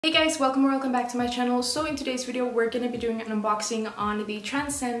Hey guys, welcome back to my channel. So in today's video we're going to be doing an unboxing on the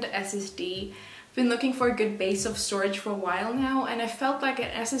Transcend SSD. I've been looking for a good base of storage for a while now, and I felt like an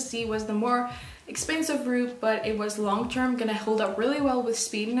SSD was the more expensive route, but it was long-term gonna hold up really well with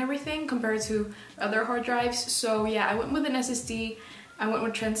speed and everything compared to other hard drives. So yeah, I went with an SSD. I went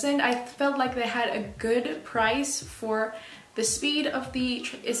with Transcend. I felt like they had a good price for the speed of the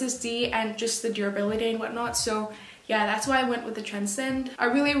SSD and just the durability and whatnot. So yeah, that's why I went with the Transcend. I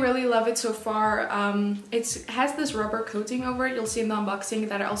really love it so far. It has this rubber coating over it. You'll see in the unboxing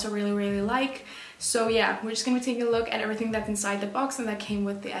that I also really like. So yeah, we're just gonna be taking a look at everything that's inside the box and that came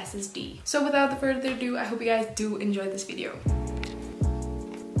with the SSD. So without further ado, I hope you guys do enjoy this video.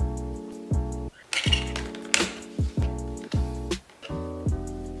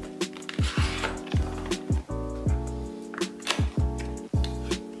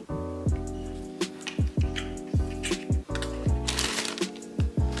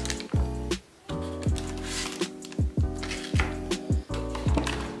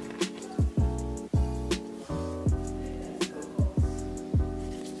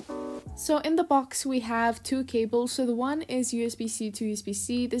 So in the box we have two cables. So the one is USB-C to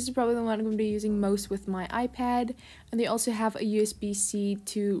USB-C. This is probably the one I'm going to be using most with my iPad. And they also have a USB-C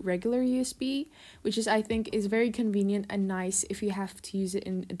to regular USB, which I think is very convenient and nice if you have to use it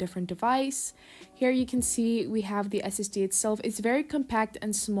in a different device. Here you can see we have the SSD itself. It's very compact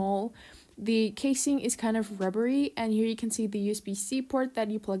and small. The casing is kind of rubbery, and here you can see the USB-C port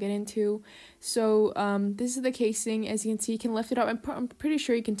that you plug it into. So this is the casing. As you can see, you can lift it up. I'm pretty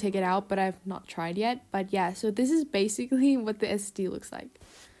sure you can take it out, but I've not tried yet. But yeah, so this is basically what the SSD looks like.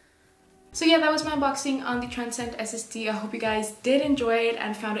 So yeah, that was my unboxing on the Transcend SSD. I hope you guys did enjoy it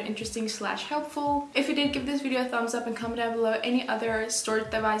and found it interesting / helpful. If you did, give this video a thumbs up and comment down below any other storage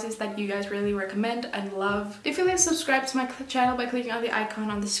devices that you guys really recommend and love. If you like, subscribe to my channel by clicking on the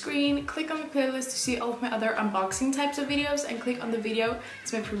icon on the screen. Click on the playlist to see all of my other unboxing types of videos, and click on the video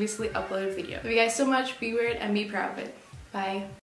to my previously uploaded video. Love you guys so much. Be weird and be proud of it. Bye.